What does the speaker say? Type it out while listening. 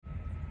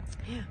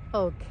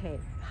Okay,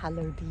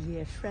 hello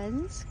dear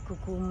friends,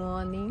 good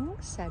morning.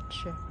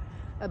 Such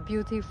a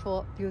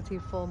beautiful,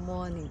 beautiful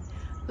morning.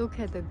 Look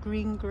at the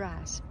green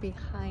grass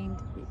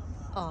behind me.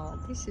 Oh,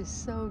 this is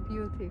so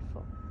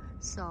beautiful.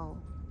 So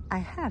I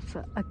have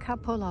a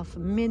couple of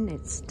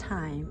minutes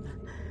time,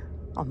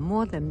 or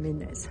more than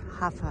minutes,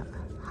 half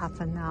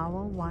an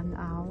hour, 1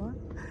 hour.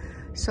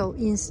 So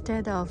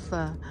instead of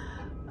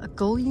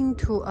going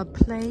to a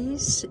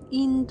place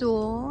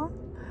indoor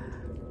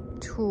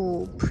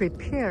to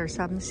prepare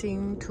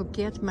something to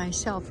get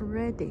myself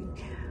ready,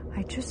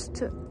 I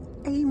just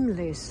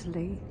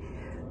aimlessly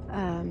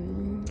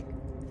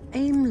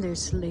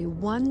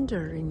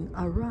wandering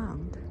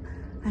around,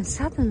 and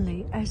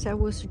suddenly as I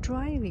was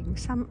driving,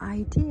 some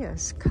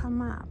ideas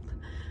come up,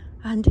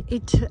 and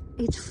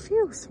it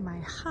fills my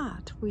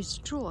heart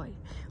with joy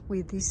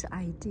with these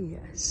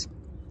ideas.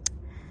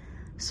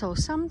 So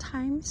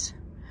sometimes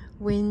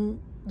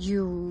when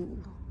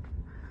you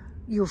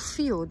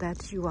feel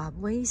that you are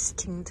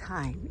wasting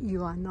time,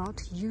 you are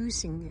not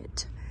using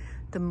it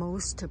the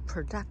most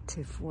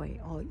productive way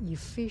or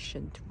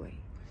efficient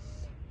way.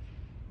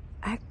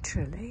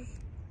 Actually,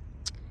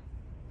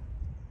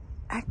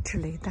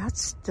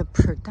 that's the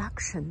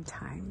production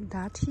time.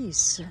 That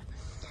is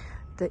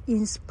the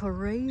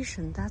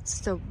inspiration.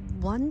 That's the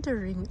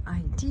wandering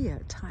idea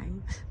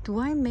time. Do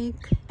I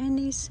make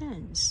any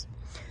sense?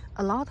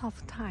 A lot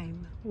of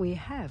time we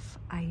have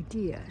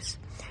ideas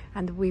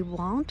and we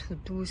want to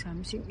do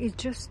something. It's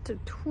just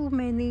too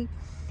many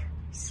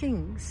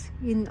things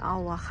in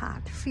our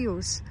heart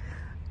feels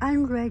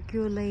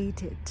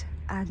unregulated,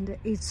 and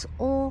it's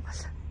all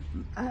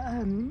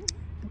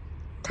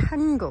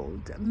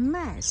tangled,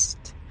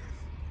 messed,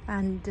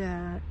 and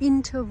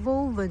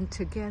interwoven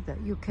together.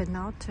 You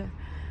cannot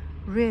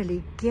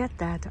really get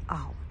that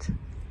out.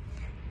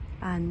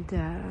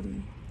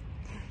 And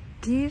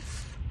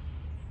give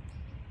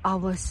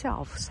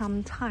ourselves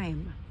some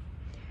time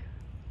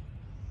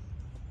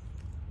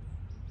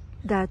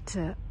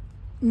that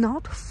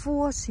not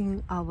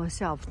forcing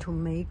ourselves to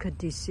make a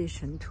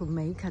decision, to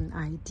make an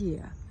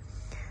idea,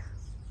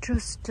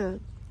 just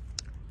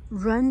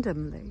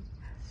randomly.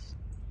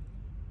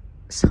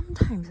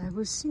 Sometimes I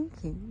was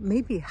thinking,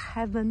 maybe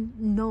heaven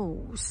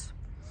knows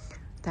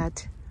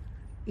that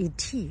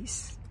it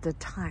is the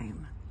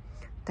time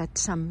that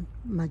some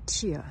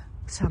material,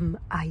 some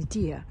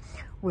idea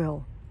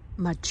will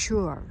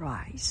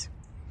maturize.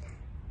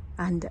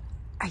 And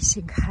I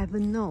think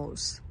heaven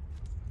knows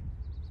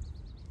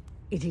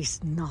it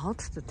is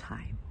not the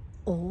time,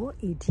 or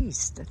it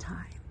is the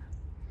time.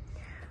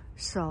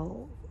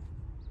 So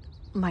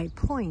my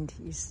point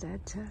is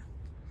that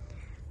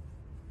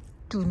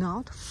do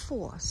not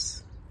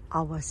force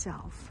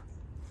ourselves.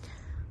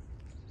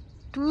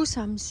 Do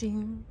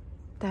something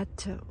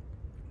that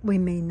we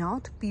may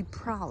not be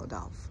proud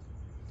of,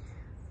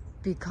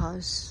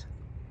 because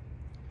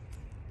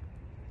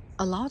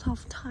a lot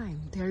of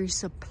time there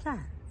is a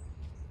plan.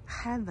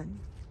 Heaven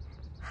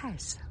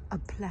has a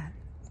plan.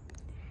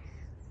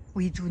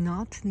 We do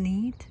not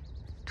need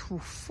to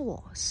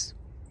force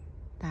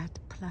that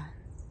plan.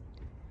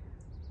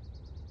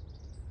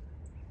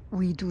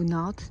 We do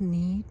not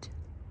need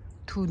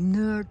to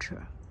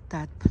nurture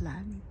that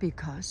plan,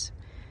 because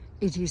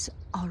it is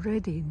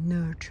already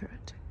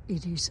nurtured.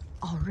 It is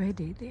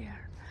already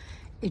there.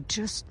 It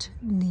just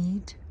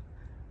needs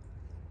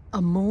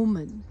a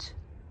moment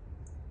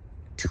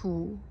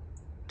to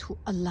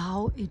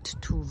allow it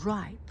to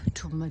ripe,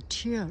 to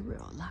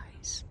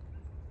materialize.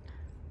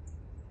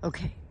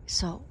 Okay,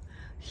 so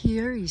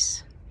here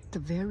is the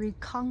very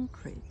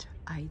concrete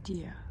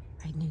idea.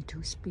 I need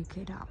to speak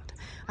it out.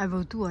 I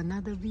will do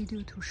another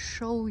video to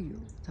show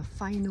you the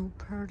final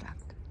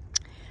product.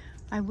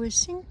 I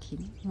was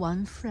thinking,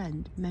 one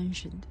friend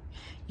mentioned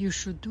you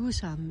should do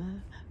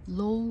some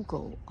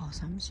logo or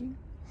something.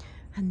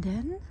 And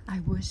then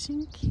I was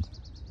thinking,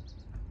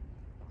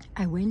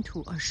 I went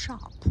to a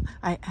shop.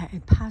 I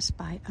passed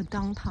by a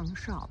downtown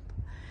shop.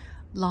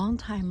 Long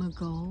time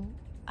ago,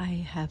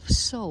 I have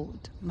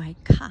sold my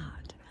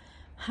card,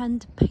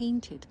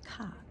 hand-painted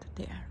card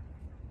there.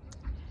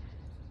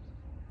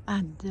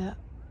 And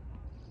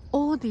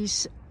all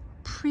this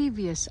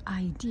previous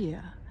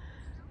idea,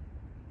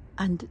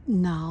 and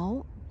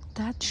now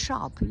that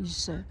shop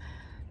is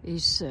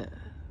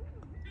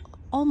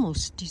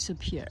almost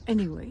disappeared.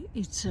 Anyway,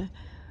 it's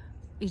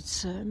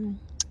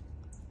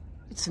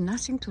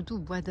nothing to do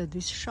whether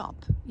this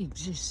shop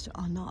exists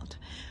or not.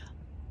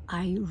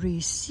 I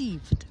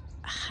received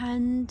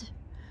hand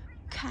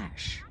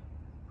cash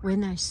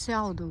when I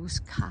sell those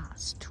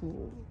cards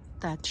to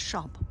that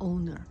shop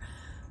owner,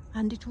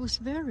 and it was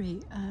very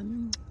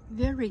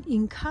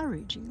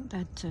encouraging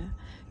that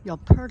your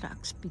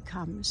products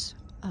becomes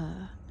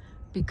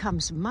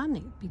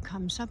money,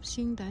 becomes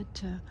something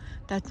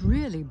that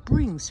really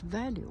brings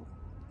value,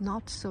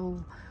 not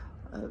so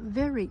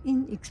very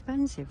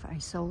inexpensive. I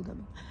sold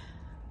them.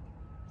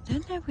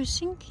 Then I was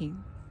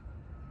thinking,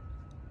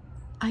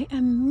 I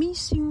am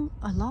missing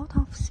a lot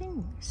of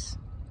things.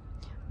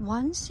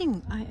 One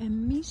thing I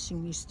am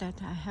missing is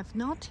that I have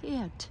not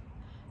yet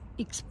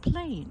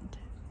explained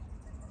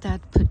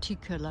that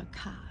particular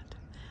card.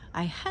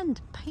 I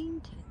hand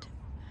painted.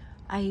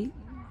 I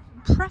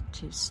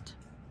practiced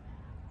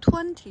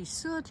 20,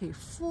 30,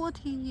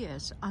 40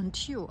 years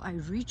until I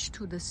reached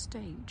to the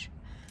stage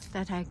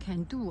that I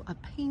can do a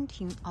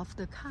painting of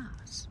the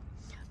cars,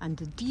 and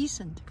the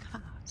decent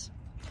cars.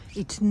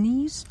 It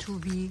needs to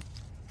be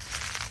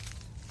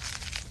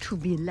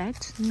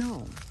let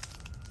known.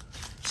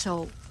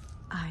 So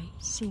I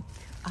think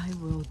I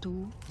will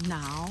do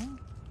now,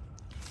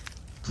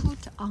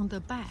 put on the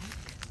back,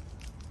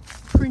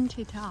 print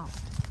it out.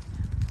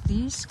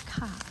 This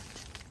card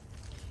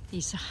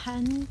is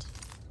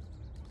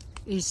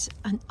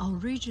an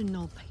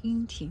original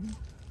painting.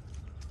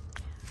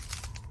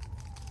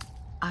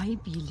 I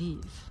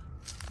believe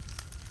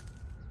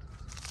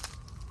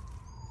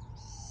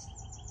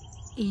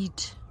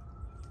it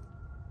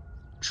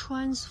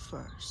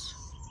transfers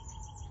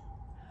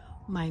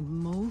my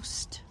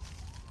most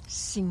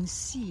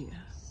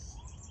sincere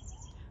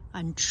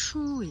and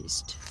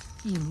truest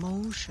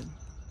emotion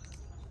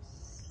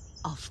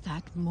of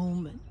that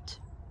moment.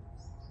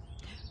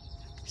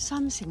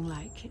 Something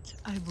like it.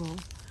 I will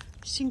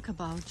think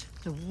about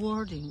the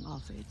wording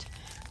of it,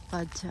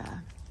 but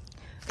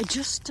it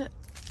just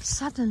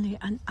suddenly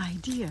an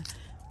idea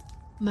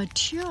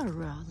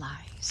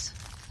materialize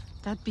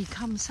that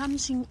becomes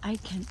something I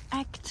can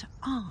act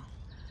on,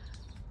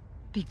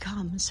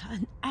 becomes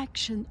an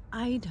action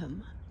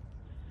item.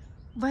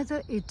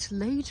 Whether it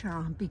later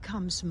on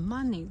becomes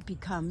money,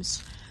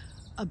 becomes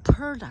a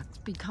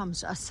product,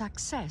 becomes a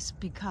success,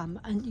 become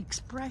an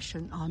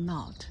expression or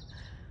not,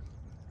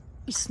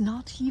 it's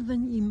not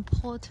even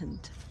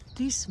important.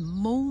 This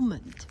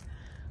moment,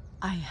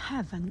 I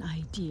have an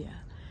idea,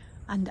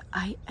 and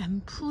I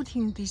am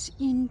putting this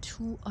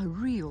into a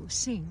real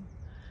thing,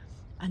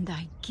 and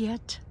I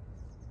get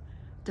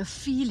the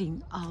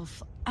feeling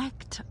of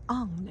act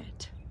on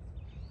it.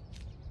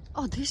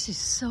 Oh, this is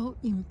so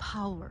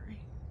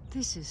empowering.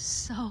 This is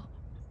so,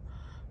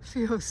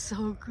 feels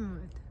so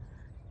good.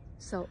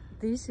 So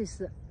this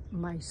is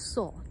my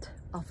thought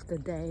of the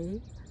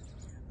day,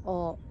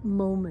 or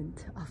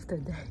moment of the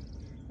day.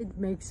 It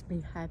makes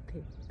me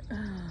happy.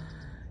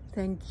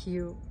 Thank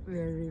you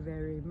very,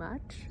 very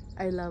much.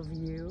 I love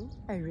you.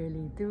 I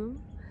really do.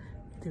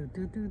 Do.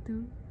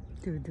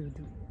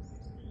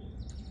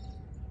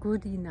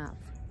 Good enough.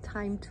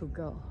 Time to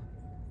go.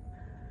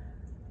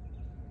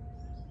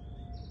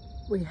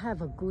 We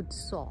have a good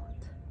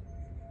thought,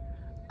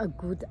 a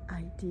good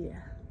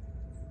idea,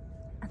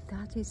 and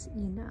that is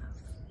enough.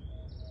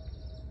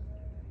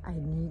 I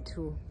need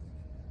to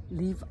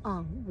live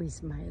on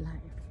with my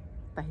life.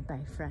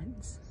 Bye-bye,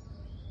 friends.